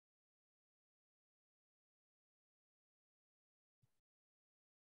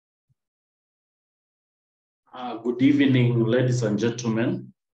Good evening, ladies and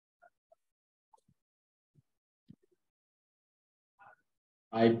gentlemen.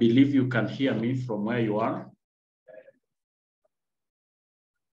 I believe you can hear me from where you are.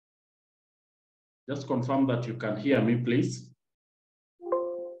 Just confirm that you can hear me, please.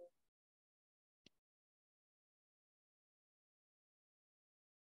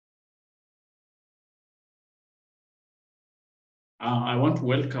 I want to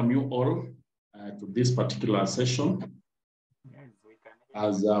welcome you all to this particular session,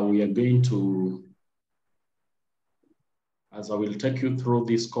 as we are going to, as I will take you through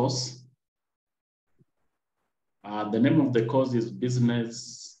this course. The name of the course is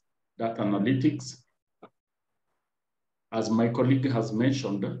Business Data Analytics. As my colleague has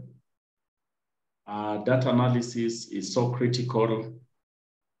mentioned, data analysis is so critical.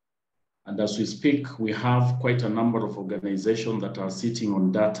 And as we speak, we have quite a number of organizations that are sitting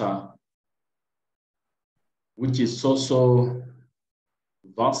on data, which is so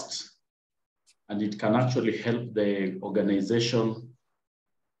vast, and it can actually help the organization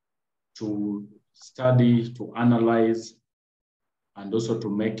to study, to analyze, and also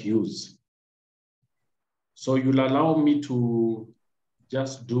to make use. So you'll allow me to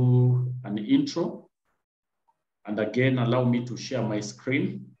just do an intro, and again, allow me to share my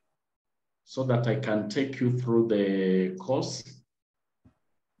screen so that I can take you through the course.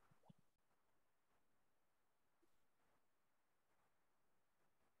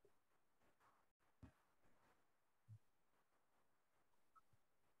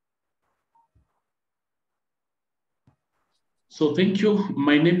 So thank you.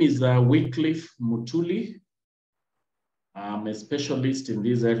 My name is Wycliffe Mutuli. I'm a specialist in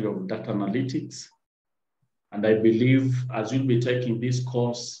this area of data analytics. And I believe as you'll be taking this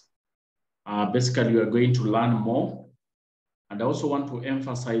course, basically you are going to learn more. And I also want to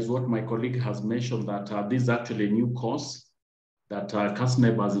emphasize what my colleague has mentioned, that this is actually a new course that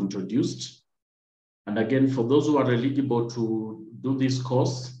CASNEB has introduced. And again, for those who are eligible to do this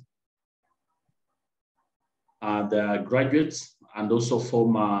course, they are graduates and also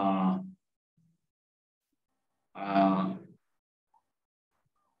former and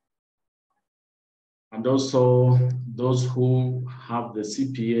also those who have the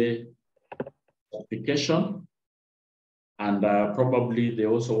CPA certification, and probably they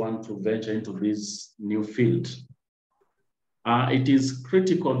also want to venture into this new field. It is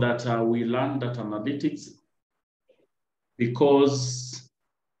critical that we learn data analytics because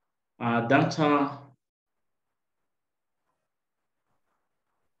data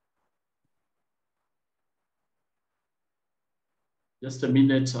just a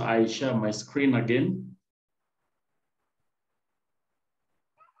minute, I share my screen again.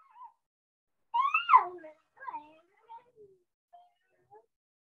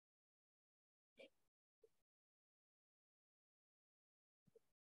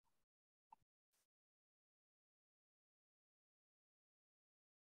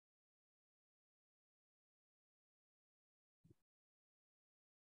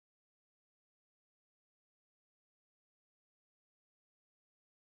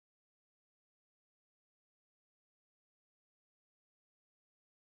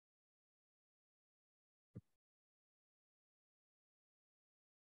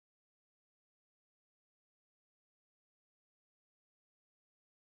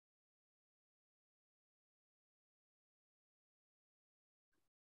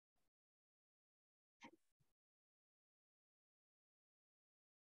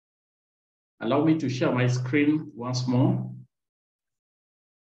 Allow me to share my screen once more.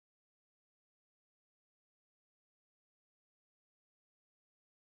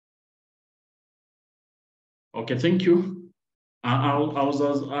 Okay, thank you. As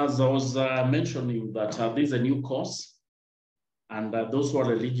I was mentioning that this is a new course, and those who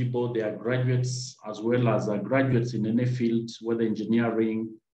are eligible, they are graduates as well as graduates in any field, whether engineering,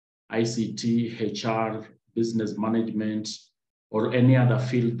 ICT, HR, business management, or any other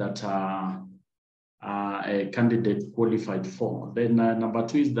field that a candidate qualified for. Then number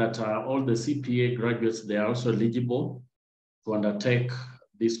two is that all the CPA graduates, they are also eligible to undertake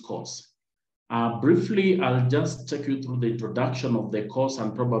this course. Briefly, I'll just take you through the introduction of the course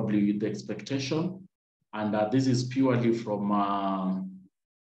and probably the expectation. And this is purely from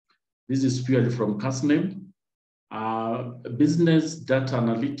CASNEB. Business Data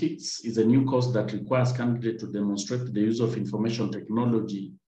Analytics is a new course that requires candidates to demonstrate the use of information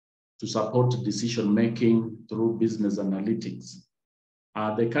technology to support decision-making through business analytics.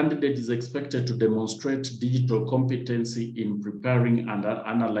 The candidate is expected to demonstrate digital competency in preparing and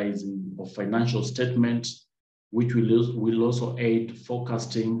analyzing of financial statements, which will also aid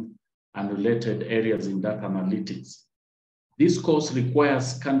forecasting and related areas in data analytics. This course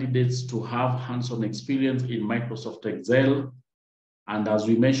requires candidates to have hands-on experience in Microsoft Excel. And as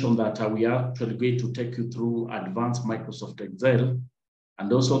we mentioned that we are actually going to take you through advanced Microsoft Excel.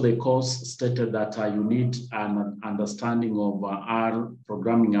 And also the course stated that you need an understanding of R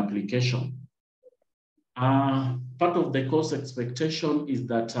programming application. Part of the course expectation is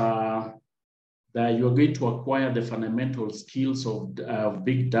that you're going to acquire the fundamental skills of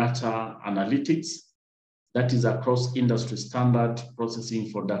big data analytics, that is across industry standard processing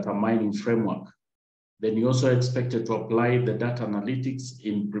for data mining framework. Then you also expected to apply the data analytics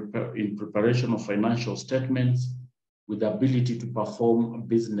in preparation of financial statements with the ability to perform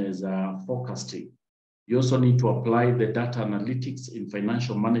business forecasting. You also need to apply the data analytics in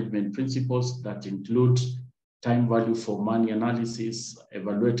financial management principles that include time value for money analysis,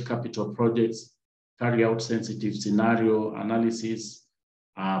 evaluate capital projects, carry out sensitive scenario analysis,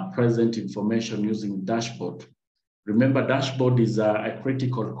 present information using dashboard. Remember, dashboard is a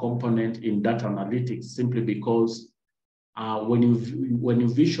critical component in data analytics simply because when you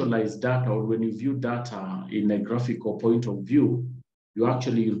visualize data or when you view data in a graphical point of view,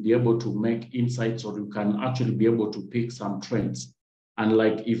 you'll be able to make insights, or you can actually be able to pick some trends.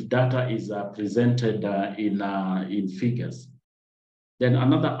 Unlike if data is presented in figures. Then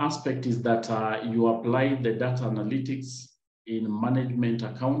another aspect is that you apply the data analytics in management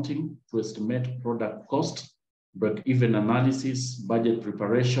accounting to estimate product cost, break-even analysis, budget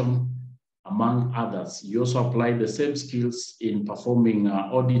preparation, among others. You also apply the same skills in performing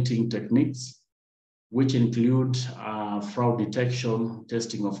auditing techniques, which include fraud detection,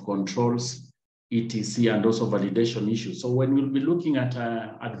 testing of controls, etc., and also validation issues. So when you'll be looking at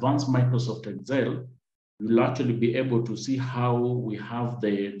advanced Microsoft Excel, you'll actually be able to see how we have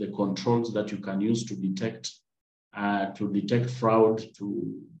the controls that you can use to detect fraud,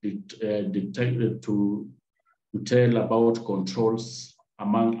 to tell about controls,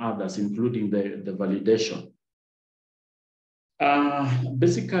 among others, including the validation.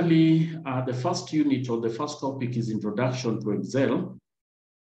 Basically, the first unit or the first topic is Introduction to Excel.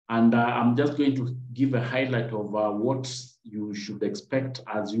 And I'm just going to give a highlight of what you should expect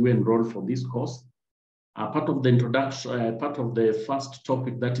as you enroll for this course. Part of the introduction, part of the first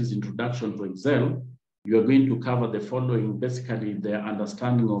topic, that is Introduction to Excel, you are going to cover the following: basically the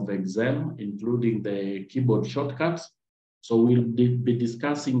understanding of Excel, including the keyboard shortcuts. So we'll be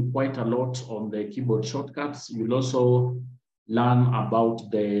discussing quite a lot on the keyboard shortcuts. You'll also learn about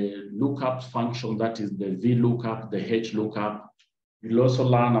the lookup function, that is the VLOOKUP, the HLOOKUP. You'll also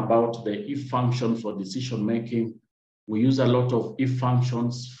learn about the if function for decision making. We use a lot of if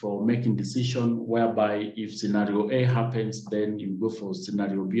functions for making decision, whereby if scenario A happens, then you go for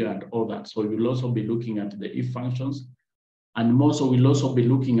scenario B and all that. So you'll also be looking at the if functions. And also we'll also be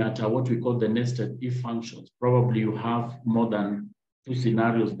looking at what we call the nested if functions. Probably you have more than 2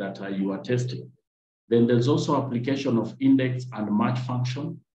 scenarios that you are testing. Then there's also application of index and match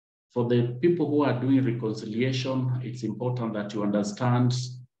function. For the people who are doing reconciliation, it's important that you understand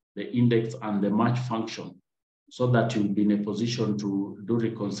the index and the match function so that you'll be in a position to do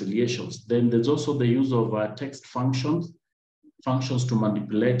reconciliations. Then there's also the use of text functions to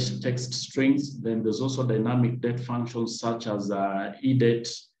manipulate text strings. Then there's also dynamic date functions such as edate,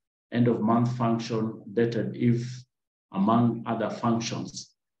 end of month function, dated if, among other functions.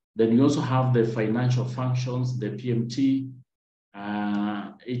 Then you also have the financial functions, the PMT,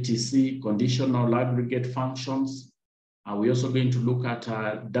 etc., conditional aggregate functions. We're also going to look at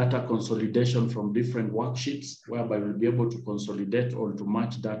data consolidation from different worksheets, whereby we'll be able to consolidate or to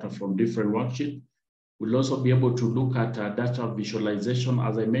match data from different worksheets. We'll also be able to look at data visualization.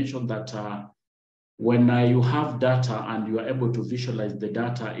 As I mentioned that when you have data and you are able to visualize the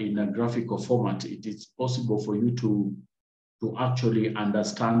data in a graphical format, it is possible for you to actually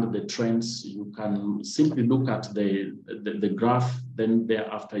understand the trends. You can simply look at the graph, then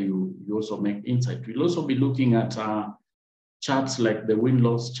thereafter you also make insight. We'll also be looking at charts like the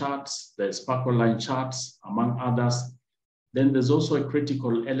win-loss charts, the sparkle line charts, among others. Then there's also a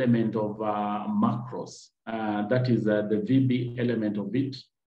critical element of macros. That is the VB element of it,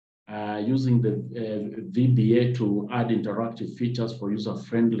 using the VBA to add interactive features for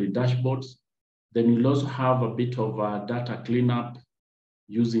user-friendly dashboards. Then you'll also have a bit of data cleanup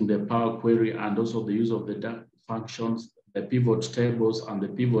using the Power Query and also the use of the data functions, the pivot tables and the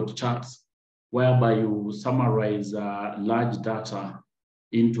pivot charts, whereby you summarize large data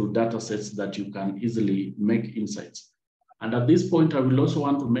into data sets that you can easily make insights. And at this point, I will also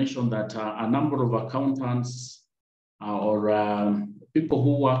want to mention that a number of accountants or people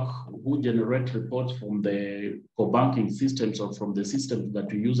who work who generate reports from the core banking systems or from the systems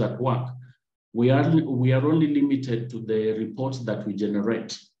that we use at work, we are only limited to the reports that we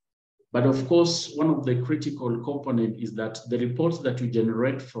generate. But of course, one of the critical components is that the reports that you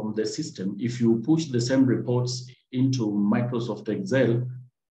generate from the system, if you push the same reports into Microsoft Excel,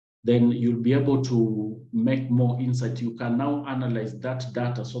 then you'll be able to make more insight. You can now analyze that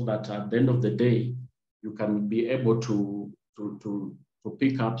data so that at the end of the day, you can be able to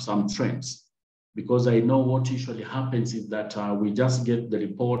pick up some trends. Because I know what usually happens is that we just get the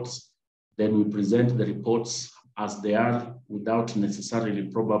reports, then we present the reports as they are without necessarily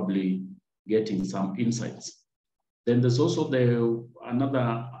probably getting some insights. Then there's also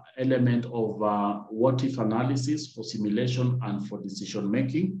another element of what if analysis for simulation and for decision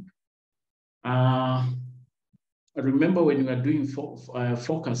making. Remember, when you are doing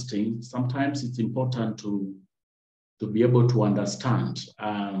forecasting, sometimes it's important to be able to understand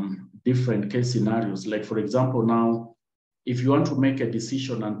different case scenarios. Like, for example, now, if you want to make a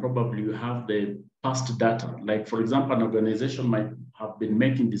decision and probably you have the past data, like, for example, an organization might have been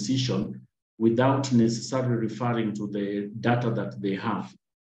making decision without necessarily referring to the data that they have.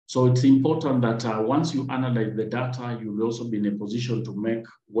 So it's important that once you analyze the data, you will also be in a position to make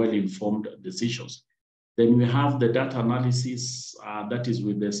well-informed decisions. Then we have the data analysis, that is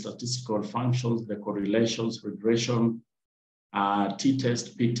with the statistical functions, the correlations, regression,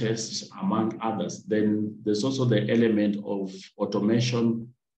 t-test, p-test, among others. Then there's also the element of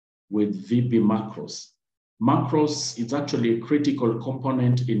automation with VB macros. Macros is actually a critical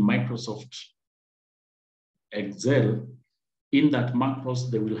component in Microsoft Excel. In that macros,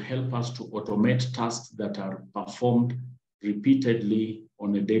 they will help us to automate tasks that are performed repeatedly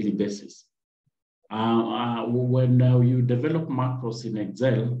on a daily basis. When you develop macros in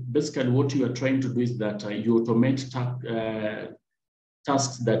Excel, basically what you are trying to do is that you automate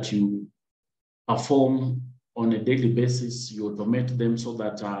tasks that you perform on a daily basis. You automate them so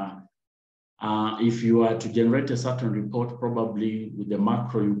that if you are to generate a certain report, probably with the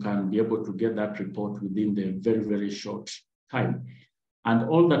macro, you can be able to get that report within the very, very short time. And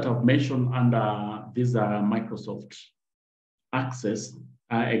all that I've mentioned under these Microsoft Access,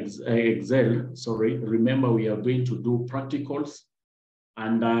 Excel, sorry, remember we are going to do practicals,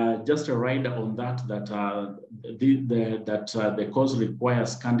 and just a rider on that, the course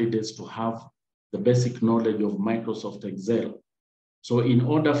requires candidates to have the basic knowledge of Microsoft Excel. So in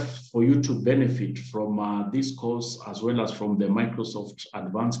order for you to benefit from this course, as well as from the Microsoft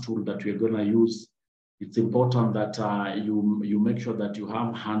Advanced tool that we're going to use, it's important that you make sure that you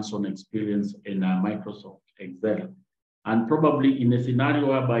have hands-on experience in Microsoft Excel. And probably in a scenario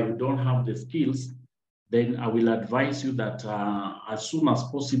whereby you don't have the skills, then I will advise you that as soon as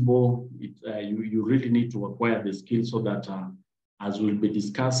possible, you really need to acquire the skills so that as we'll be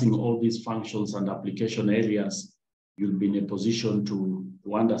discussing all these functions and application areas, you'll be in a position to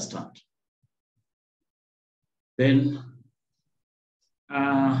understand. Then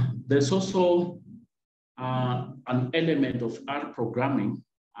there's also an element of R programming,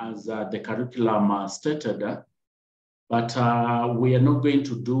 as the curriculum stated, but we are not going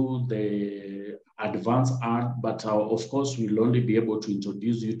to do the advanced R, but of course, we'll only be able to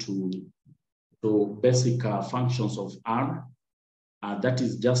introduce you to basic functions of R. That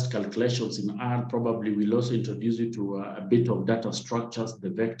is just calculations in R. Probably we'll also introduce you to a bit of data structures, the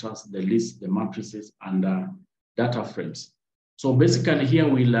vectors, the lists, the matrices, and data frames. So basically here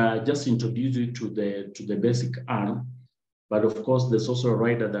we'll just introduce you to the basic R, but of course there's also a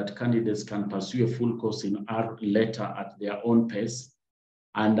rider that candidates can pursue a full course in R later at their own pace.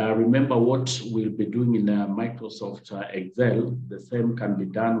 And remember what we'll be doing in Microsoft Excel, the same can be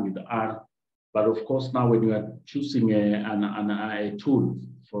done with R. But of course now when you are choosing a tool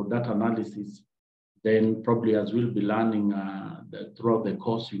for data analysis, then probably as we'll be learning throughout the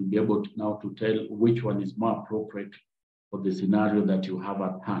course, you'll be able to now to tell which one is more appropriate for the scenario that you have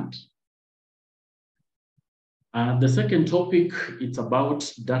at hand. The second topic, it's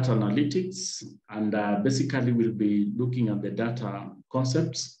about data analytics, and basically we'll be looking at the data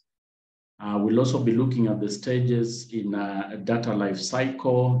concepts. We'll also be looking at the stages in a data life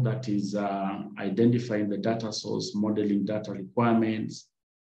cycle, that is identifying the data source, modeling data requirements,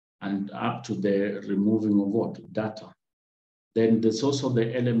 and up to the removing of what? Data. Then there's also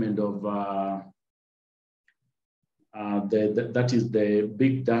the element of that is the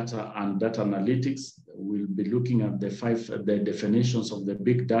big data and data analytics. We'll be looking at the definitions of the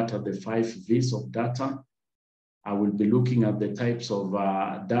big data, the 5 V's of data. I will be looking at the types of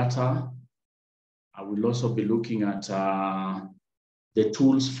data. I will also be looking at the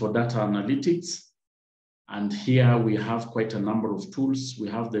tools for data analytics. And here we have quite a number of tools. We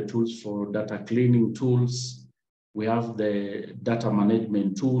have the tools for data cleaning tools. We have the data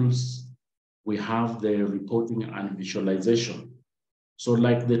management tools. We have the reporting and visualization. So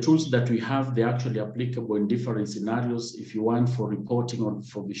like the tools that we have, they're actually applicable in different scenarios. If you want for reporting or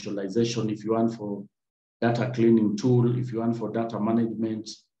for visualization, if you want for data cleaning tool, if you want for data management,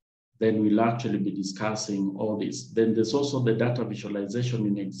 then we'll actually be discussing all this. Then there's also the data visualization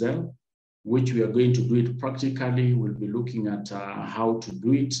in Excel, which we are going to do it practically. We'll be looking at how to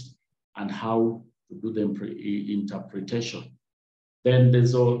do it and how to do the interpretation. Then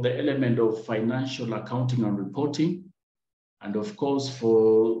there's all the element of financial accounting and reporting. And of course,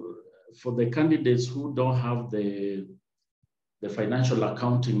 for the candidates who don't have the financial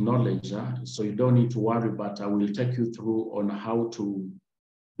accounting knowledge, so you don't need to worry, but I will take you through on how to,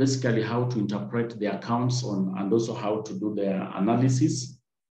 basically how to interpret the accounts and also how to do their analysis,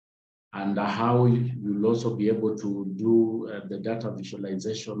 and how you'll also be able to do the data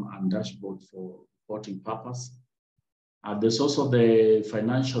visualization and dashboard for reporting purpose. There's also the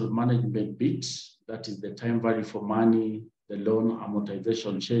financial management bit, that is the time value for money, the loan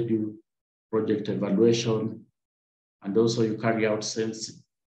amortization schedule, project evaluation, and also you carry out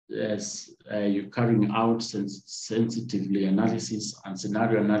sensitively analysis and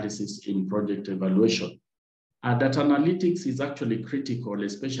scenario analysis in project evaluation. Data analytics is actually critical,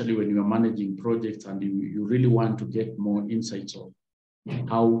 especially when you're managing projects and you really want to get more insights on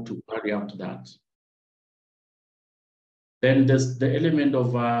how to carry out that. Then there's the element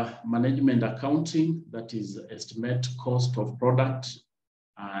of management accounting, that is estimate cost of product,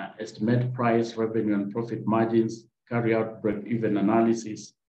 estimate price, revenue and profit margins, carry out break-even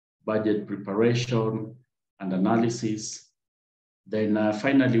analysis, budget preparation and analysis. Then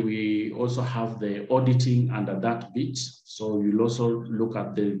finally, we also have the auditing under that bit. So you'll also look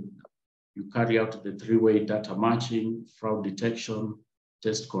at you carry out the three-way data matching, fraud detection,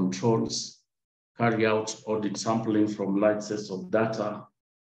 test controls, carry out audit sampling from large sets of data,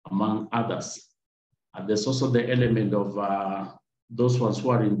 among others. And there's also the element of those ones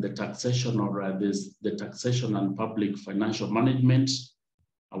who are in the taxation or the taxation and public financial management.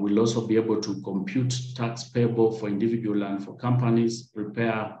 I will also be able to compute tax payable for individual and for companies,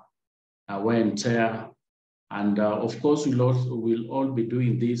 prepare wear and tear. And of course, we'll all be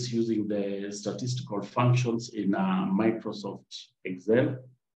doing this using the statistical functions in Microsoft Excel.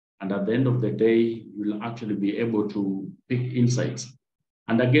 And at the end of the day, you'll actually be able to pick insights.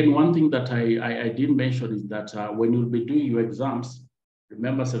 And again, one thing that I didn't mention is that when you'll be doing your exams,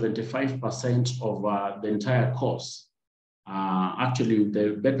 remember 75% of the entire course. Actually,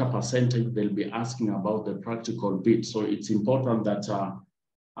 the better percentage, they'll be asking about the practical bit. So it's important that,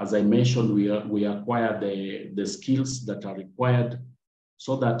 as I mentioned, we acquire the skills that are required,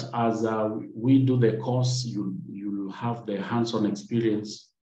 so that as we do the course, you'll have the hands-on experience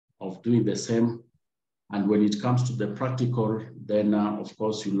of doing the same. And when it comes to the practical, then of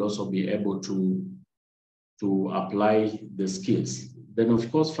course, you'll also be able to apply the skills. Then of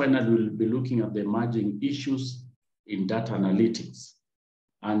course, finally, we'll be looking at the emerging issues in data analytics.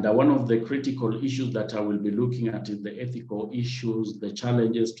 And one of the critical issues that I will be looking at is the ethical issues, the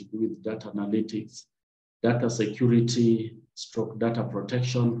challenges to do with data analytics, data security, data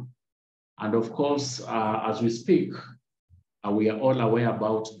protection. And of course, as we speak, we are all aware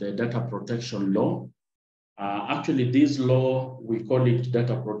about the data protection law. Actually, this law, we call it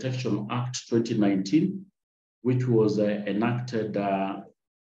Data Protection Act 2019, which was enacted on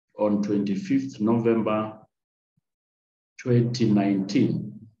 25th November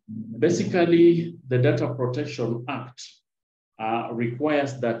 2019. Basically, the Data Protection Act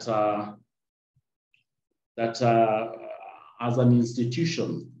requires that as an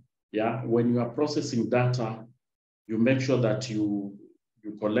institution, when you are processing data, you make sure that you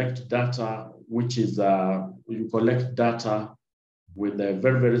collect data, which is you collect data with a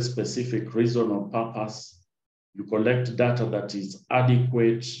very, very specific reason or purpose. You collect data that is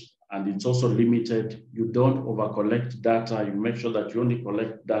adequate and it's also limited. You don't over-collect data. You make sure that you only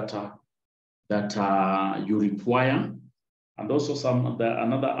collect data that you require. And also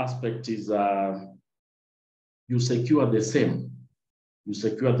another aspect is you secure the same. You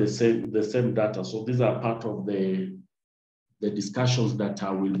secure the same data. So these are part of the discussions that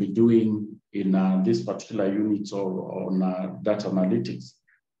I will be doing in this particular unit on data analytics.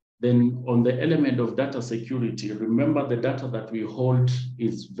 Then on the element of data security, remember the data that we hold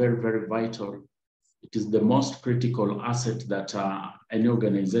is very, very vital. It is the most critical asset that any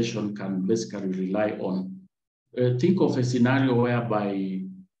organization can basically rely on. Think of a scenario whereby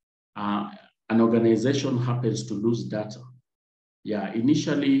an organization happens to lose data.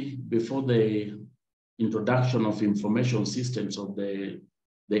 Initially, before they introduction of information systems of the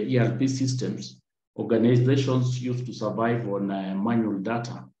ERP systems, organizations used to survive on manual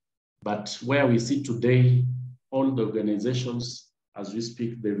data. But where we see today, all the organizations, as we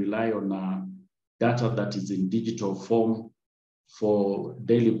speak, they rely on data that is in digital form for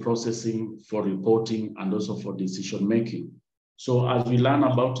daily processing, for reporting, and also for decision making. So as we learn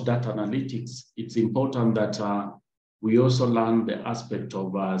about data analytics, it's important that we also learn the aspect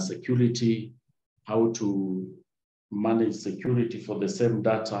of security, how to manage security for the same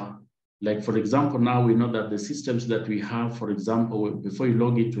data. Like, for example, now we know that the systems that we have, for example, before you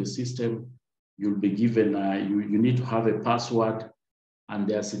log into a system, you'll be given, you need to have a password. And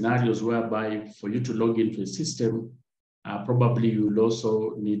there are scenarios whereby for you to log into a system, probably you'll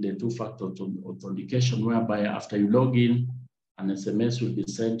also need a two-factor authentication, whereby after you log in, an SMS will be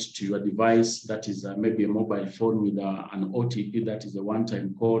sent to your device. That is maybe a mobile phone with an OTP, that is a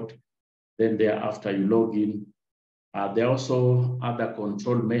one-time code. Then thereafter you log in. There are also other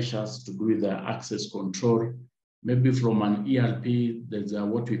control measures to do with the access control. Maybe from an ERP, there's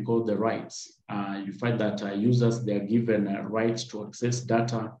what we call the rights. You find that users, they are given rights to access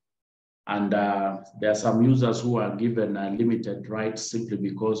data. And there are some users who are given limited rights simply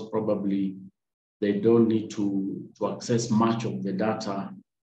because probably they don't need to access much of the data,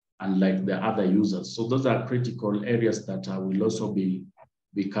 unlike the other users. So those are critical areas that we'll also be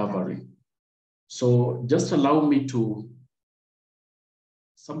covering. So just allow me to,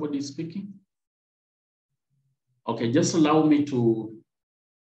 somebody speaking? Okay, just allow me to,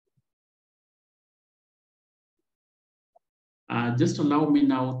 just allow me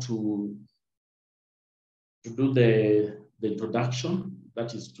now to do the introduction,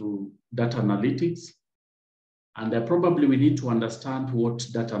 that is to data analytics. And probably we need to understand what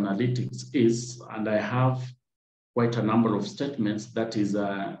data analytics is. And I have quite a number of statements. That is,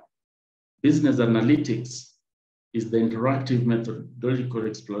 business analytics is the interactive methodological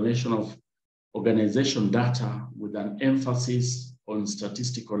explanation of organization data with an emphasis on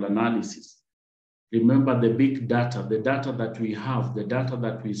statistical analysis. Remember the big data, the data that we have, the data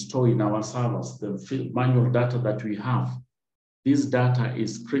that we store in our servers, the manual data that we have. This data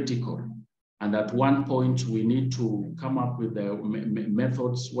is critical. And at one point, we need to come up with the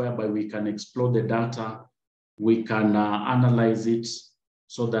methods whereby we can explore the data, we can analyze it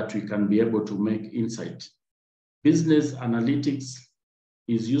so that we can be able to make insight. Business analytics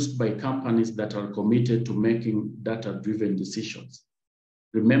is used by companies that are committed to making data-driven decisions.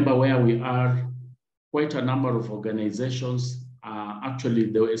 Remember where we are, quite a number of organizations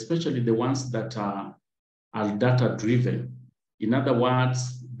actually, especially the ones that are data-driven. In other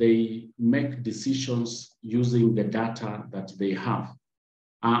words, they make decisions using the data that they have.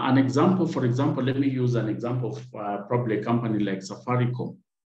 An example, for example, let me use an example of probably a company like Safaricom.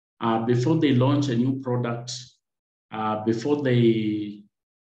 Before they launch a new product, before they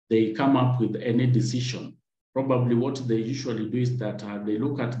come up with any decision, probably what they usually do is that they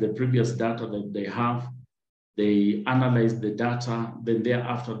look at the previous data that they have, they analyze the data, then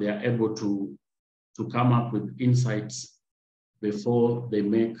thereafter they are able to come up with insights before they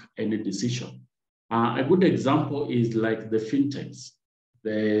make any decision. A good example is like the fintechs,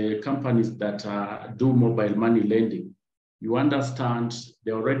 the companies that do mobile money lending. You understand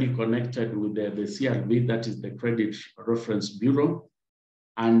they're already connected with the CRB, that is the Credit Reference Bureau.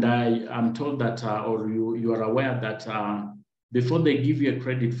 And I'm told that, or you are aware that before they give you a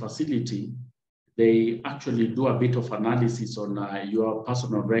credit facility, they actually do a bit of analysis on your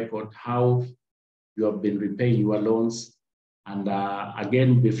personal record, how you have been repaying your loans. And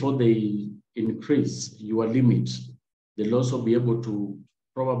again, before they increase your limit, they'll also be able to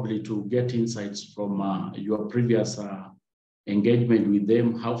probably to get insights from your previous engagement with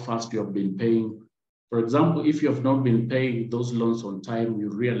them, how fast you have been paying. For example, if you have not been paying those loans on time, you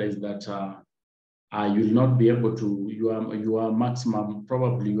realize that you'll not be able to, your maximum,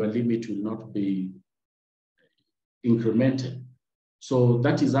 probably your limit will not be incremented. So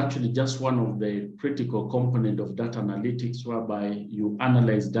that is actually just one of the critical components of data analytics, whereby you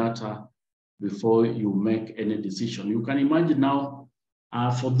analyze data before you make any decision. You can imagine now,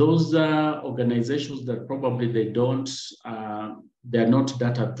 for those organizations that probably they're not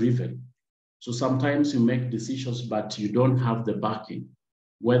data driven. So sometimes you make decisions, but you don't have the backing,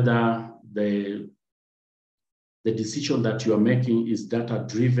 whether the decision that you are making is data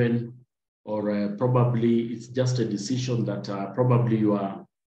driven, or probably it's just a decision that probably you are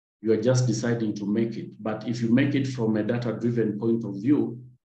just deciding to make it. But if you make it from a data driven point of view,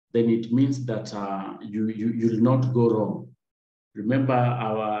 then it means that you'll not go wrong. Remember,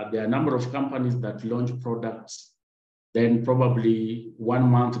 there are a number of companies that launch products, then probably 1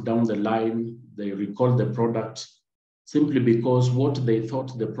 month down the line, they recall the product simply because what they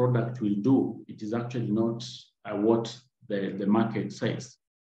thought the product will do, it is actually not what the market says.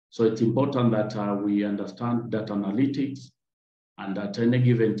 So it's important that we understand data analytics, and at any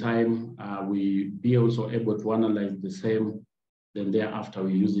given time, we be also able to analyze the same, then thereafter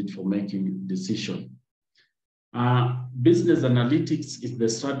we use it for making decisions. Business analytics is the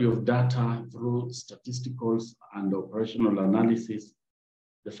study of data through statistical and operational analysis,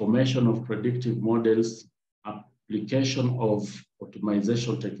 the formation of predictive models, application of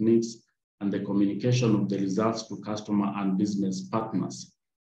optimization techniques, and the communication of the results to customer and business partners.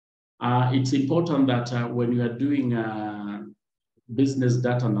 It's important that when you are doing business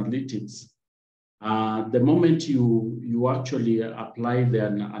data analytics, the moment you actually apply the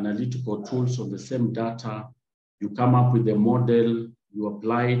analytical tools on the same data, you come up with a model, you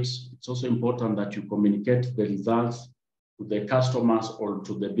apply it. It's also important that you communicate the results to the customers or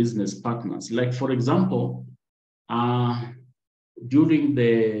to the business partners. Like, for example, during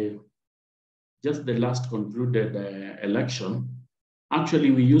just the last concluded election,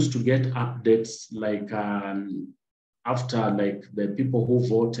 actually we used to get updates like after like the people who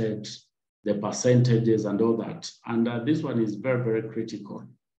voted, the percentages and all that. And this one is very, very critical,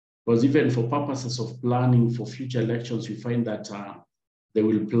 because even for purposes of planning for future elections, you find that they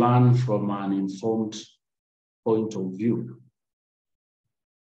will plan from an informed point of view.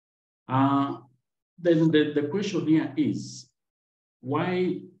 Then the question here is,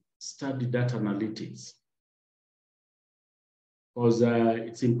 why study data analytics? Because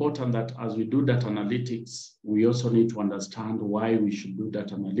it's important that as we do data analytics, we also need to understand why we should do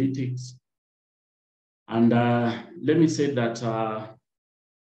data analytics. And let me say that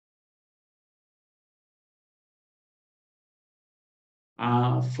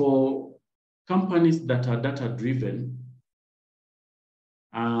for companies that are data-driven,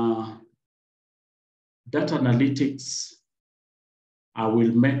 data analytics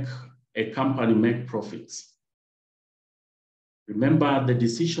will make a company make profits. Remember, the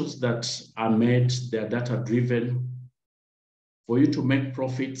decisions that are made, they're data-driven. For you to make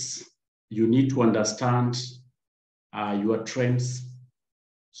profits, you need to understand your trends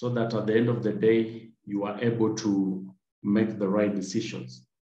so that at the end of the day, you are able to make the right decisions.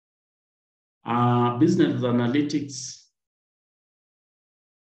 Business analytics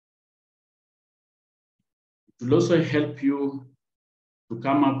will also help you to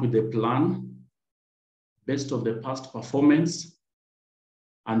come up with a plan based on the past performance,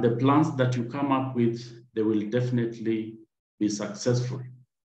 and the plans that you come up with, they will definitely be successful.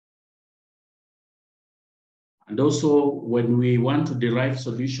 And also, when we want to derive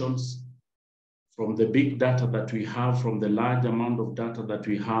solutions from the big data that we have, from the large amount of data that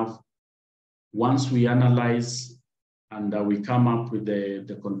we have, once we analyze and we come up with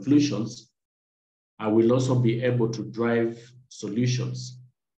the conclusions, I will also be able to drive solutions.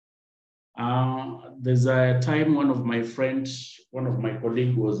 There's a time one of my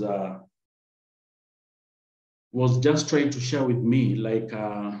colleagues was just trying to share with me, like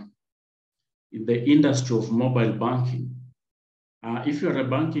in the industry of mobile banking. If you're a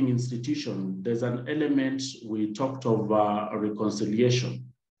banking institution, there's an element we talked of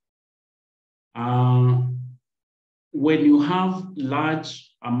reconciliation. When you have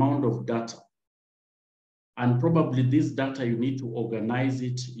large amount of data, and probably this data, you need to organize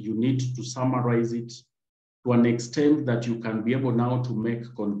it, you need to summarize it to an extent that you can be able now to make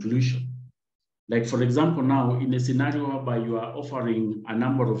conclusion. Like, for example, now in a scenario whereby you are offering a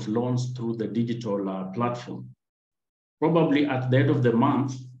number of loans through the digital platform, probably at the end of the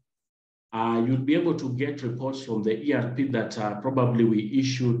month, you'll be able to get reports from the ERP that probably we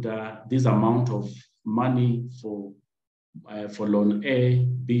issued this amount of money for loan A,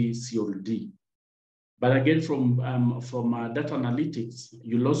 B, C, or D. But again, from data analytics,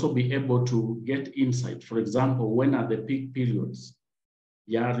 you'll also be able to get insight. For example, when are the peak periods?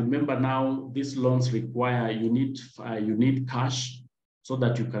 Yeah, remember now these loans require, you need cash so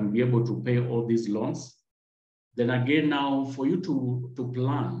that you can be able to pay all these loans. Then again, now for you to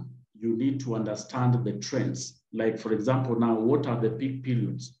plan, you need to understand the trends. Like, for example, now what are the peak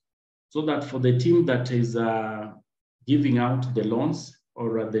periods? So that for the team that is giving out the loans,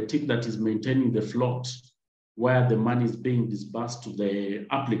 or the team that is maintaining the float, where the money is being disbursed to the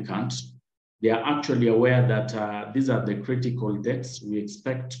applicant, they are actually aware that these are the critical debts. We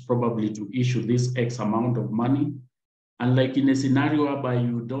expect probably to issue this X amount of money. And like in a scenario whereby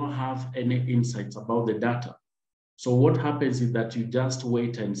you don't have any insights about the data. So what happens is that you just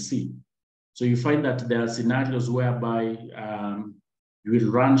wait and see. So you find that there are scenarios whereby you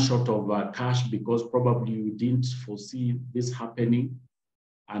will run short of cash because probably you didn't foresee this happening.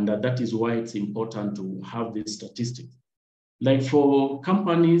 And that is why it's important to have these statistics. Like for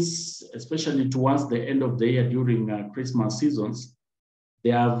companies, especially towards the end of the year during Christmas seasons,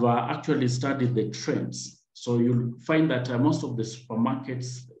 they have actually studied the trends. So you'll find that most of the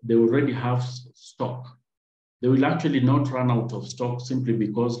supermarkets, they already have stock. They will actually not run out of stock simply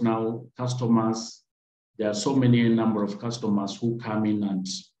because now customers, there are so many number of customers who come in and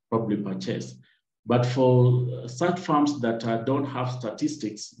probably purchase. But for such firms that don't have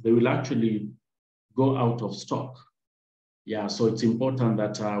statistics, they will actually go out of stock. Yeah, so it's important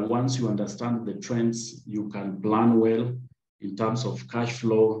that once you understand the trends, you can plan well in terms of cash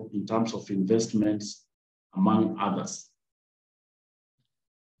flow, in terms of investments, among others.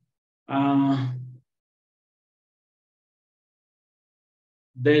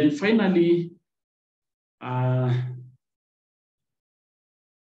 Then finally,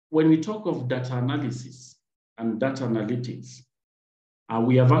 when we talk of data analysis and data analytics,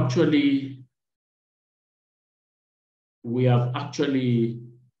 we have actually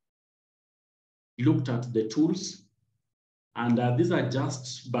looked at the tools, and these are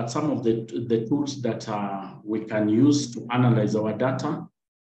just but some of the tools that we can use to analyze our data.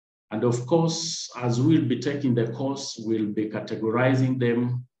 And of course, as we'll be taking the course, we'll be categorizing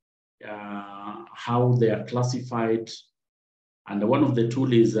them, how they are classified. And one of the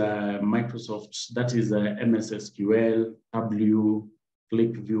tools is Microsoft, that is MS SQL, W,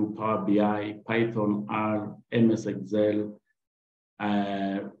 ClickView, Power BI, Python, R, MS Excel,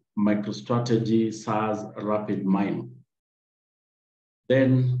 MicroStrategy, SAS, RapidMiner.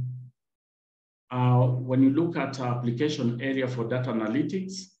 Then when you look at application area for data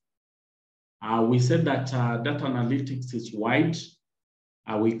analytics, we said that data analytics is wide.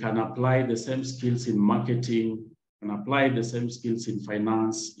 We can apply the same skills in marketing, can apply the same skills in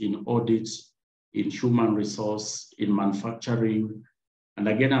finance, in audit, in human resource, in manufacturing. And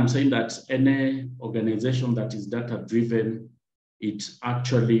again, I'm saying that any organization that is data-driven, it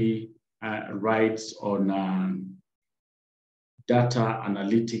actually rides on data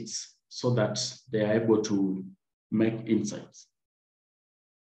analytics so that they are able to make insights.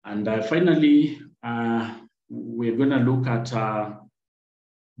 And finally, we're going to look at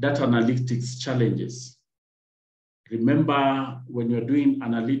data analytics challenges. Remember, when you're doing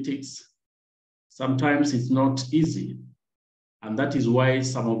analytics, sometimes it's not easy. And that is why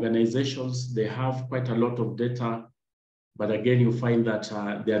some organizations, they have quite a lot of data, but again, you find that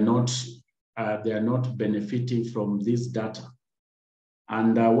they are not benefiting from this data.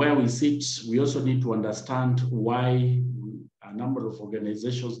 And where we sit, we also need to understand why a number of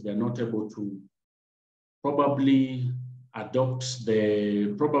organizations, they're not able to probably adopt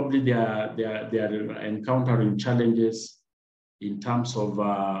probably they are encountering challenges in terms of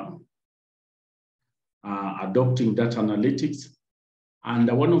adopting data analytics. And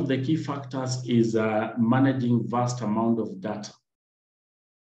one of the key factors is managing vast amount of data.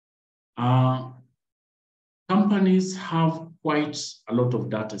 Companies have quite a lot of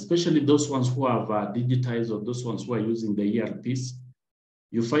data, especially those ones who have digitized or those ones who are using the ERPs.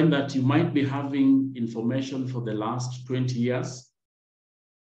 You find that you might be having information for the last 20 years.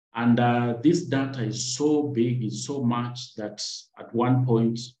 And this data is so big, is so much that at one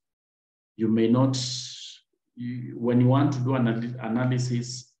point, you may not, when you want to do an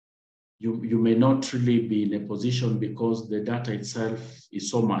analysis, you may not really be in a position because the data itself is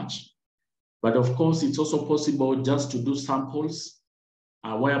so much. But of course, it's also possible just to do samples,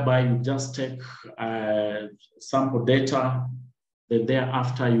 whereby you just take sample data, then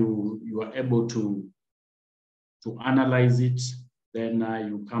thereafter you are able to analyze it, then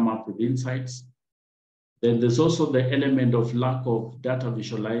you come up with insights. Then there's also the element of lack of data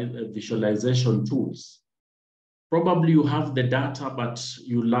visualization tools. Probably you have the data, but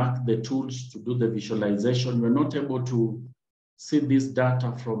you lack the tools to do the visualization. You're not able to see this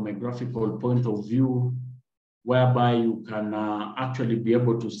data from a graphical point of view, whereby you can actually be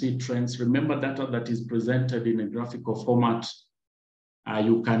able to see trends. Remember, data that is presented in a graphical format,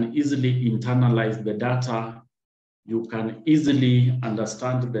 you can easily internalize the data. You can easily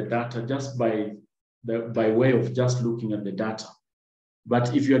understand the data just by way of just looking at the data.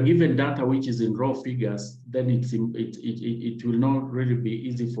 But if you're given data which is in raw figures, then it will not really be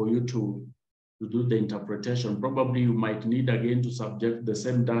easy for you to do the interpretation. Probably you might need again to subject the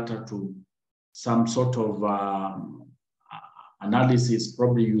same data to some sort of analysis.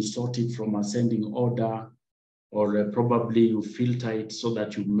 Probably you sort it from ascending order, or probably you filter it so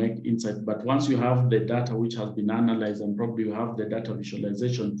that you make insight. But once you have the data which has been analyzed, and probably you have the data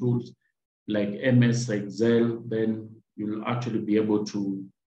visualization tools like MS Excel, then you'll actually be able to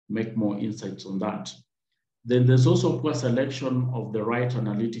make more insights on that. Then there's also poor selection of the right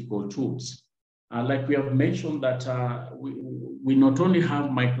analytical tools. Like we have mentioned that we not only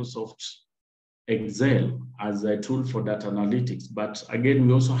have Microsoft Excel as a tool for data analytics, but again,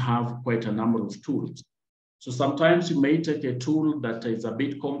 we also have quite a number of tools. So sometimes you may take a tool that is a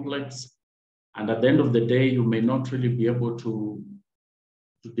bit complex, and at the end of the day, you may not really be able to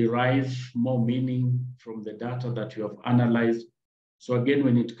derive more meaning from the data that you have analyzed. So again,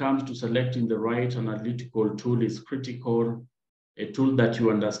 when it comes to selecting the right analytical tool is critical, a tool that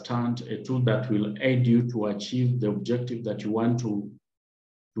you understand, a tool that will aid you to achieve the objective that you want to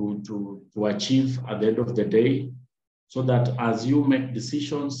achieve at the end of the day, so that as you make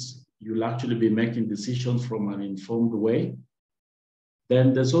decisions, you'll actually be making decisions from an informed way.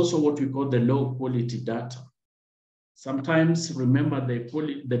 Then there's also what we call the low quality data. Sometimes, remember,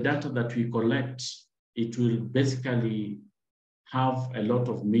 the data that we collect, it will basically have a lot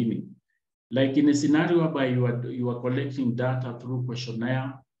of meaning. Like in a scenario whereby you are collecting data through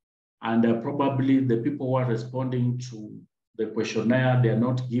questionnaire, and probably the people who are responding to the questionnaire, they are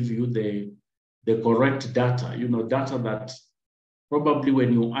not giving you the correct data, data that probably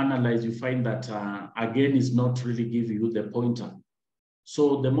when you analyze, you find that, again, is not really giving you the pointer.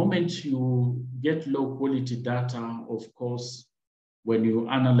 So the moment you get low quality data, of course, when you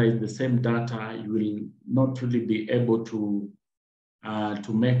analyze the same data, you will not really be able to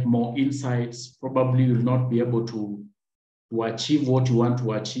make more insights. Probably you'll not be able to achieve what you want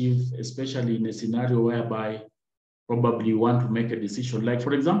to achieve, especially in a scenario whereby probably you want to make a decision. Like,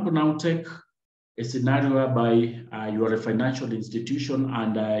 for example, now take a scenario whereby you are a financial institution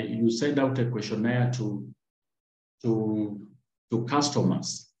and you send out a questionnaire to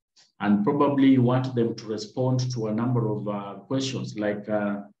customers, and probably you want them to respond to a number of questions like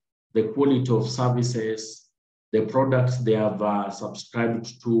the quality of services, the products they have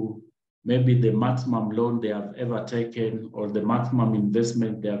subscribed to, maybe the maximum loan they have ever taken, or the maximum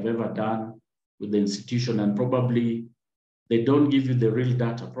investment they have ever done with the institution, and probably they don't give you the real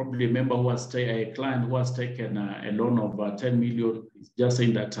data. Probably a member who has a client who has taken a loan of 10 million is just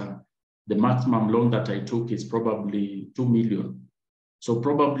saying that the maximum loan that I took is probably 2 million. So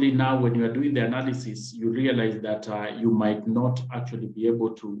probably now when you are doing the analysis, you realize that you might not actually be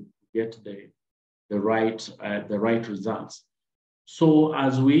able to get the right results. So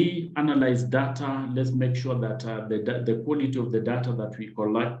as we analyze data, let's make sure that the quality of the data that we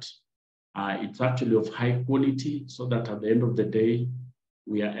collect, it's actually of high quality, so that at the end of the day,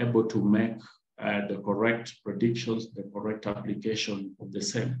 we are able to make the correct predictions, the correct application of the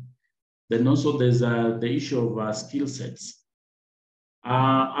same. Then also there's the issue of skill sets.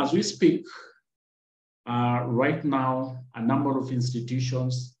 As we speak, right now, a number of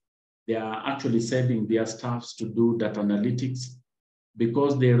institutions, they are actually sending their staffs to do data analytics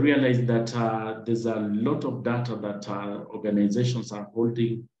because they realize that there's a lot of data that organizations are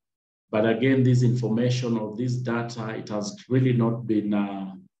holding. But again, this information or this data, it has really not been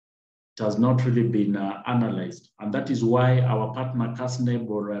analyzed. And that is why our partner CASNEB,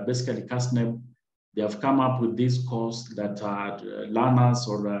 or basically CASNEB, they have come up with this course that learners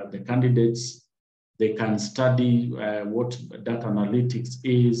or the candidates, they can study what data analytics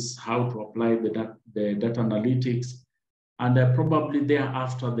is, how to apply the data analytics, and probably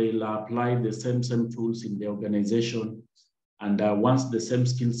thereafter they'll apply the same tools in the organization. And once the same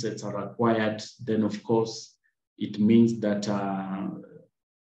skill sets are acquired, then of course it means that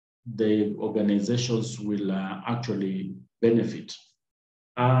the organizations will actually benefit.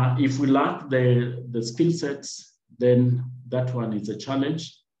 If we lack the skill sets, then that one is a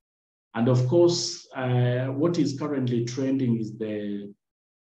challenge. And of course, what is currently trending is the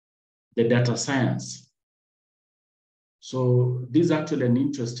data science. So this is actually an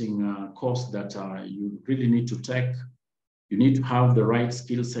interesting course that you really need to take. You need to have the right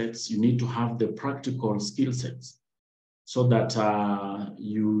skill sets. You need to have the practical skill sets so that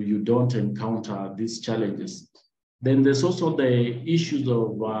you don't encounter these challenges. Then there's also the issues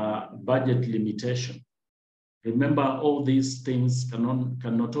of budget limitation. Remember, all these things can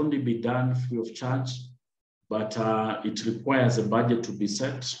not only be done free of charge, but it requires a budget to be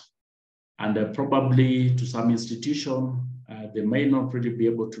set. And probably to some institution, they may not really be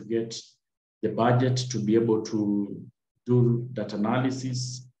able to get the budget to be able to do that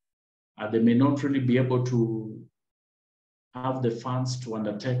analysis. They may not really be able to have the funds to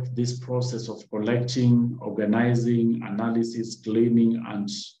undertake this process of collecting, organizing, analysis, cleaning, and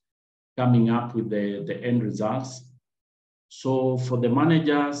coming up with the end results. So for the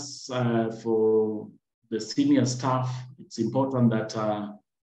managers, for the senior staff, it's important that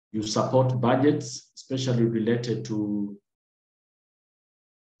you support budgets, especially related to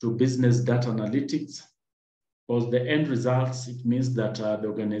business data analytics. because the end results, it means that the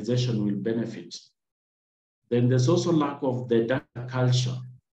organization will benefit. Then there's also lack of the data culture.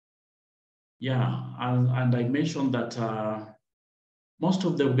 Yeah, and I mentioned that most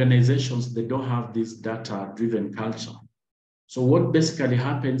of the organizations, they don't have this data-driven culture. So what basically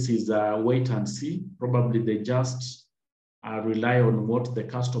happens is wait and see. Probably they just rely on what the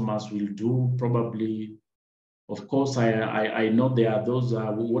customers will do. Probably, of course, I know there are those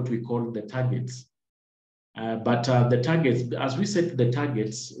what we call the targets. But the targets, as we set the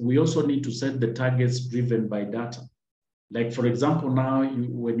targets, we also need to set the targets driven by data. Like, for example, now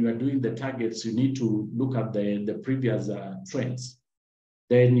when you are doing the targets, you need to look at the previous trends.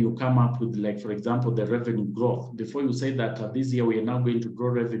 Then you come up with, like, for example, the revenue growth. Before you say that this year we are now going to grow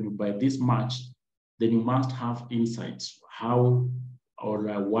revenue by this much, then you must have insights how or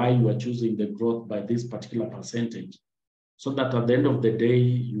why you are choosing the growth by this particular percentage, so that at the end of the day,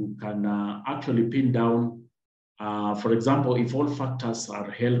 you can actually pin down, for example, if all factors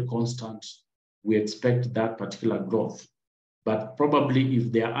are held constant, we expect that particular growth. But probably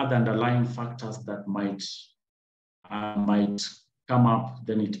if there are other underlying factors that might come up,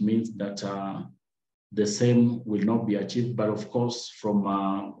 then it means that the same will not be achieved. But of course, from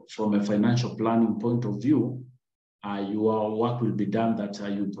a financial planning point of view, your work will be done that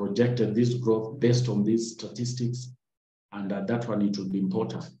you projected this growth based on these statistics, and that one, it will be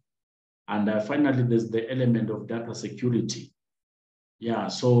important. And finally, there's the element of data security. Yeah,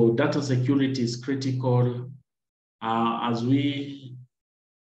 so data security is critical as we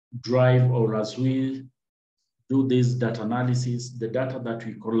drive or as we do this data analysis. The data that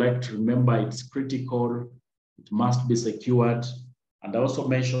we collect, remember, it's critical. It must be secured. And I also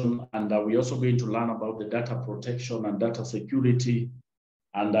mentioned, and we're also going to learn about the data protection and data security.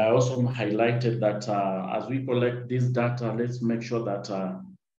 And I also highlighted that as we collect this data, let's make sure that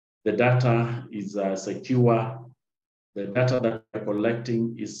the data is secure. The data that we're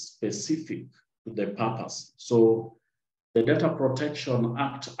collecting is specific to the purpose. So the Data Protection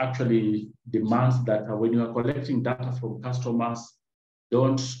Act actually demands that when you are collecting data from customers,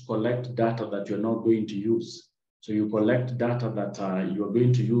 don't collect data that you're not going to use. So you collect data that you're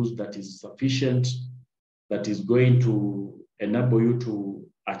going to use, that is sufficient, that is going to enable you to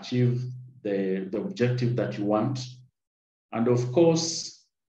achieve the objective that you want. And of course,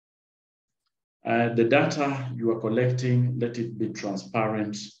 the data you are collecting, let it be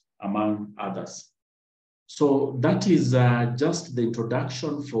transparent among others. So that is just the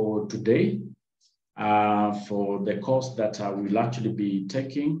introduction for today for the course that we'll actually be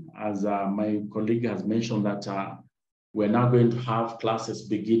taking. As my colleague has mentioned that we're now going to have classes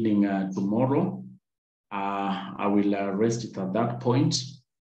beginning tomorrow. I will rest it at that point.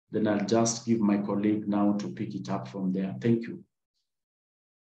 Then I'll just give my colleague now to pick it up from there. Thank you.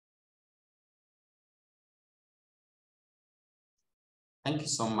 Thank you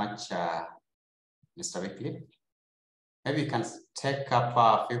so much, Mr. Wycliffe. Maybe you can take up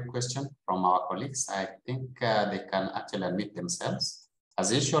a few questions from our colleagues. I think they can actually admit themselves.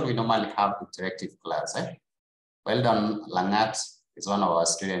 As usual, we normally have interactive class. Well done, Langat is one of our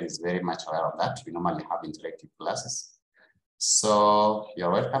students, is very much aware of that. We normally have interactive classes. So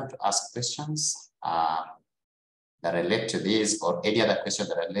you're welcome to ask questions that relate to this or any other question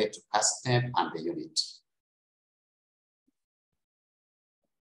that relate to CASNEP and the unit.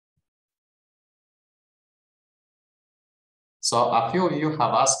 So a few of you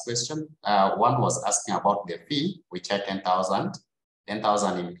have asked questions. One was asking about the fee, which are 10,000.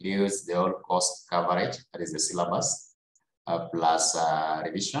 10,000 includes the whole course coverage, that is the syllabus, plus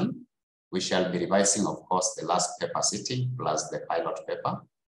revision. We shall be revising, of course, the last paper sitting plus the pilot paper.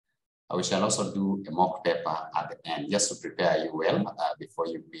 We shall also do a mock paper at the end, just to prepare you well before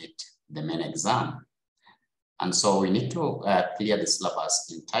you meet the main exam. And so we need to clear the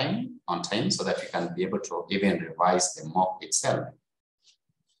syllabus on time, so that we can be able to even revise the mock itself.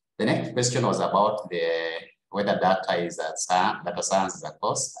 The next question was about whether data science is a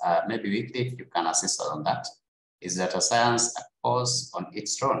course. Maybe Wycliffe, you can assist us on that. Is data science a course on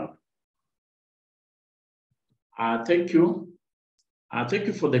its own? Thank you. Thank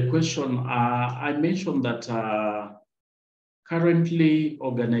you for the question. I mentioned that currently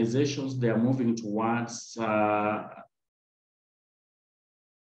organizations, they are moving towards data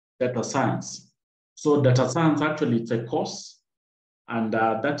science. So data science actually it's a course, and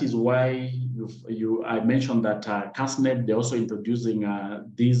that is why I mentioned that CASNEP, they're also introducing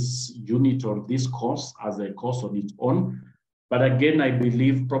this unit or this course as a course on its own. But again, I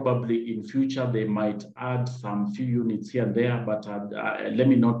believe probably in future they might add some few units here and there, but let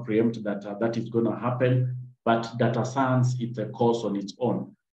me not preempt that that is going to happen. But data science, it's a course on its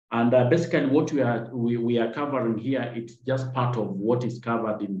own. And basically what we are covering here, it's just part of what is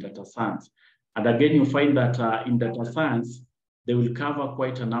covered in data science. And again, you find that in data science, they will cover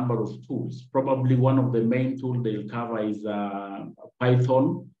quite a number of tools. Probably one of the main tools they'll cover is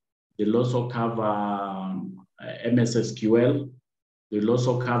Python. They'll also cover MS SQL. They'll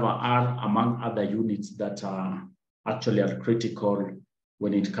also cover R, among other units that actually are critical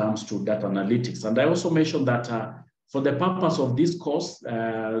when it comes to data analytics. And I also mentioned that for the purpose of this course,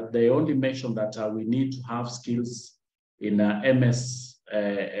 they only mentioned that we need to have skills in MS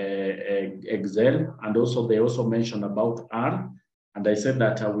Excel, and also they also mentioned about R. And I said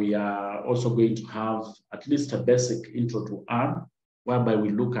that we are also going to have at least a basic intro to R, whereby we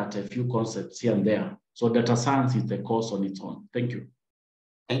look at a few concepts here and there. So data science is the course on its own. Thank you.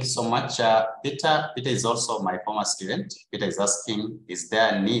 Thank you so much. Peter is also my former student. Peter is asking, is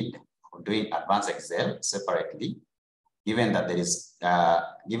there a need for doing advanced Excel separately, given that there is,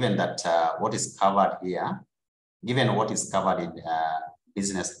 what is covered here, given what is covered in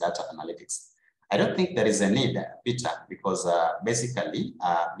business data analytics? I don't think there is a need, Peter, because basically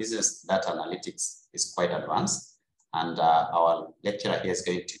business data analytics is quite advanced. And our lecturer here is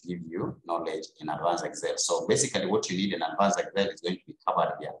going to give you knowledge in advanced Excel. So basically what you need in advanced Excel is going to be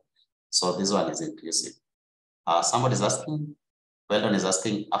covered here. So this one is inclusive. Somebody is asking, Weldon is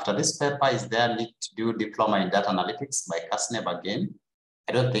asking, after this paper, is there a need to do diploma in data analytics by CASNEB again?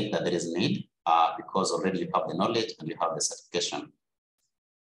 I don't think that there is need because already you have the knowledge and you have the certification.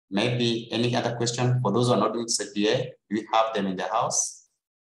 Maybe any other question for those who are not doing CPA? Do we have them in the house?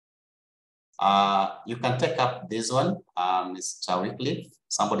 You can take up this one, Mr. Wycliffe.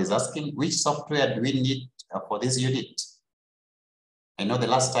 Somebody is asking, which software do we need for this unit? I know the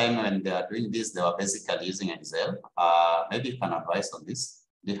last time when they are doing this, they were basically using Excel. Maybe you can advise on this.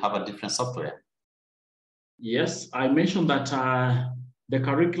 Do you have a different software? Yes, I mentioned that the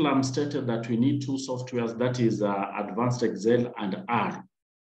curriculum stated that we need two softwares, that is Advanced Excel and R.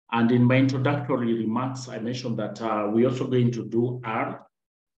 And in my introductory remarks, I mentioned that we're also going to do R.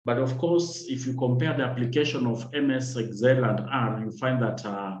 But of course, if you compare the application of MS Excel and R, you find that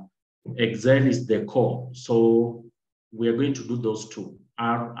Excel is the core. So we are going to do those two,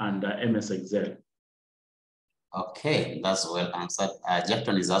 R and MS Excel. Okay, that's well answered.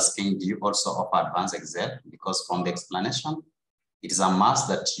 Jefton is asking, do you also offer advanced Excel? Because from the explanation, it is a must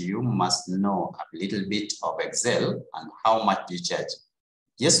that you must know a little bit of Excel and how much do you charge.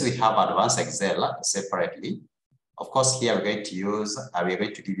 Yes, we have advanced Excel separately. Of course, here we're going to use, we're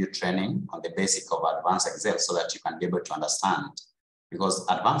going to give you training on the basic of advanced Excel so that you can be able to understand. Because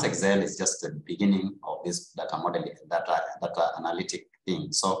advanced Excel is just the beginning of this data modeling, data analytic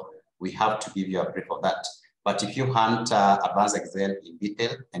thing. So we have to give you a brief of that. But if you want advanced Excel in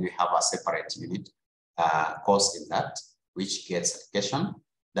detail, then we have a separate unit course in that, which gets certification.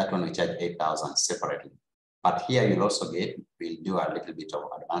 That one we charge 8,000 separately. But here you'll also get, we'll do a little bit of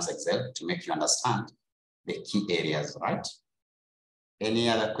advanced Excel to make you understand the key areas, right? Any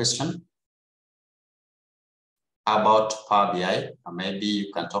other question? About Power BI, maybe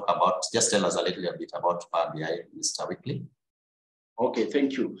you can talk about, just tell us a little bit about Power BI, Mr. Wycliffe. Okay,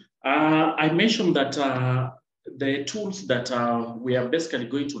 thank you. I mentioned that the tools that we are basically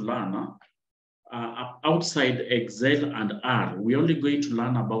going to learn outside Excel and R, we're only going to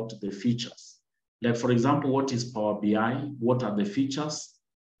learn about the features. Like for example, what is Power BI? What are the features?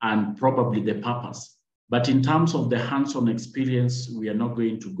 And probably the purpose. But in terms of the hands-on experience, we are not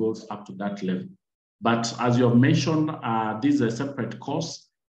going to go up to that level. But as you have mentioned, this is a separate course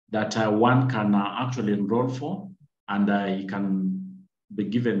that one can actually enroll for, and he can be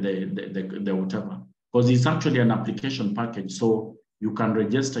given the whatever. Because it's actually an application package, so you can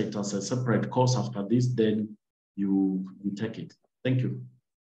register it as a separate course after this, then you take it. Thank you.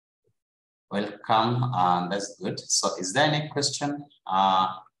 Welcome, that's good. So is there any question?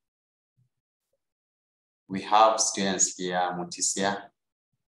 We have students here, Mutisia.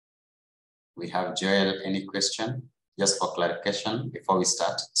 We have Joel, any question? Just for clarification before we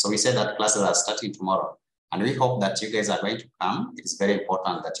start. So we said that classes are starting tomorrow, and we hope that you guys are going to come. It is very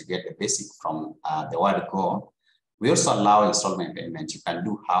important that you get the basic from the word go. We also allow installment payment. You can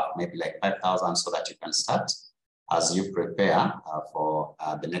do half, maybe like 5,000 so that you can start as you prepare for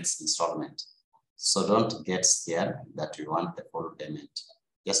the next installment. So don't get scared that we want the full payment.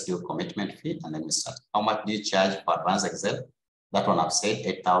 Just do commitment fee and then we start. How much do you charge for advanced Excel? That one I've said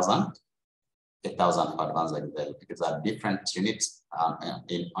 8,000. 8,000 for advanced Excel. Because are different units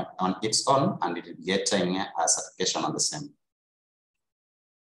on its own, and it is getting a certification on the same.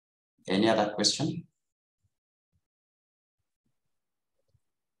 Any other question?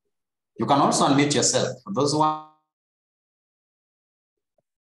 You can also unmute yourself. For those who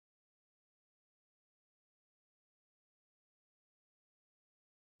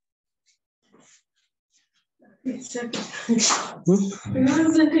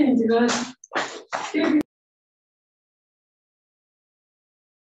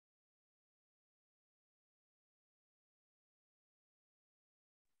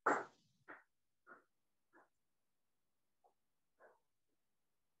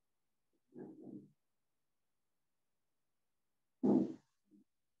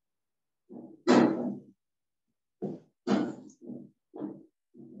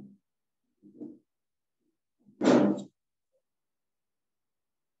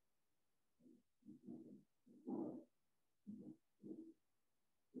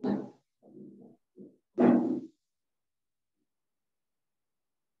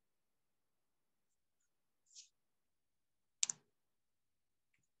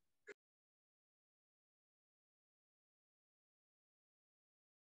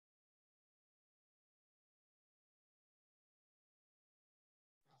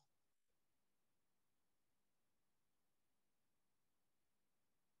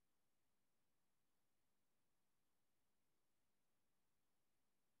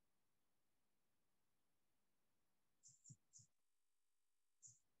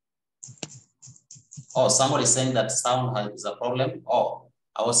Oh, somebody saying that sound is a problem. Oh,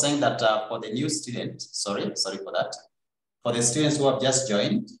 I was saying that for the new student, sorry for that. For the students who have just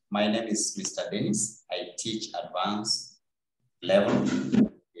joined, my name is Mr. Dennis. I teach advanced level,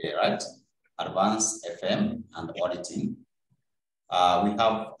 right? Advanced FM and auditing. We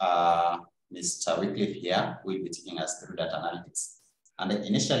have Mr. Wycliffe here who will be taking us through data analytics. And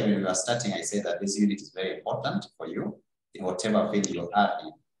initially when we were starting, I said that this unit is very important for you in whatever field you are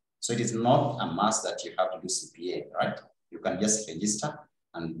in. So it is not a must that you have to do CPA, right? You can just register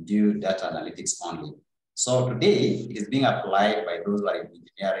and do data analytics only. So today it is being applied by those who are in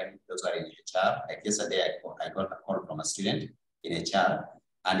engineering, those who are in HR. Like yesterday, I got a call from a student in HR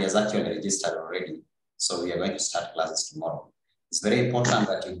and he has actually registered already. So we are going to start classes tomorrow. It's very important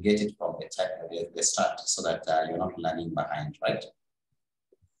that you get it from the start so that you're not lagging behind, right?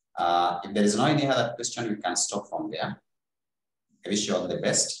 If there is no any other question, we can stop from there. I wish you all the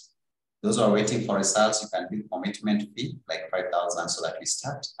best. Those who are waiting for results, you can do commitment fee, like 5,000 so that we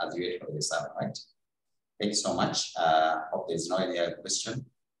start as you wait for the result, right? Thank you so much. Hope there's no any other question.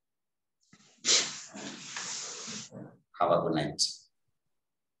 Have a good night.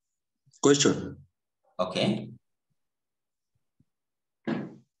 Question. Okay.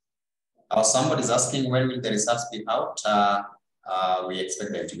 Somebody's asking when will the results be out? We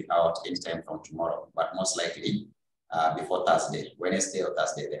expect them to be out anytime from tomorrow, but most likely before Thursday, Wednesday or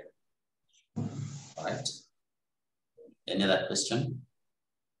Thursday there. All right. Any other question?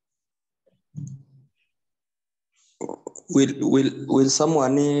 Will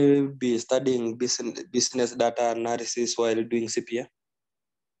someone be studying business data analysis while doing CPA?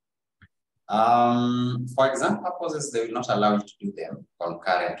 For exam purposes, they will not allow you to do them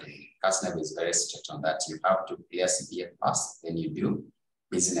concurrently. CASNEB is very strict on that. You have to clear CPA first, then you do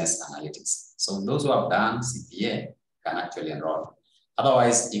business analytics. So those who have done CPA can actually enroll.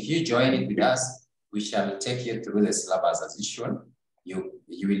 Otherwise, if you join it with us, we shall take you through the syllabus as usual. You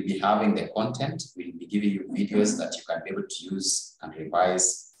will be having the content. We'll be giving you videos that you can be able to use and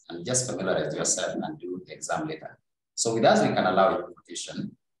revise and just familiarize yourself and do the exam later. So with us, we can allow you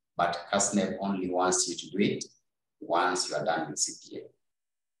competition, but CASNEB only wants you to do it once you are done with CPA.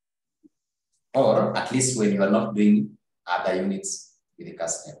 Or at least when you are not doing other units with the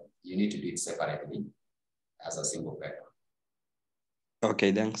CASNEB, you need to do it separately as a single paper.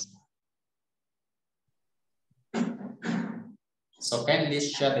 Okay, thanks. So kindly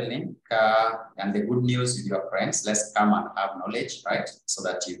share the link and the good news with your friends. Let's come and have knowledge, right? So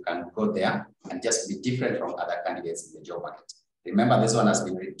that you can go there and just be different from other candidates in the job market. Remember, this one has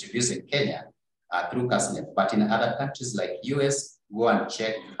been introduced in Kenya through CASNEB, but in other countries like US, go and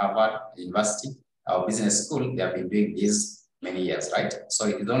check Harvard University, our business school, they have been doing this many years, right? So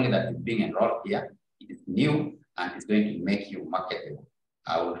it is only that you're being enrolled here, it is new and it's going to make you marketable.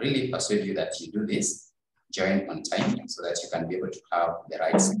 I would really persuade you that you do this, join on time so that you can be able to have the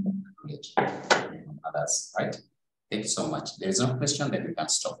right knowledge from others, right? Thank you so much. There is no question, then we can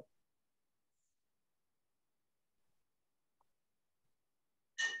stop.